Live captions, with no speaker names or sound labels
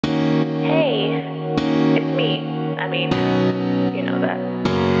mean, you know that.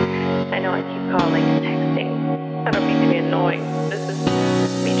 I know I keep calling and texting. I don't mean to be annoying. This is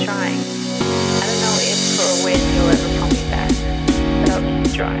me trying. I don't know if or when you'll ever call me back, but I'll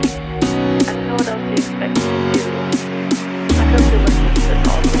keep trying. I don't know what else you expect me to do.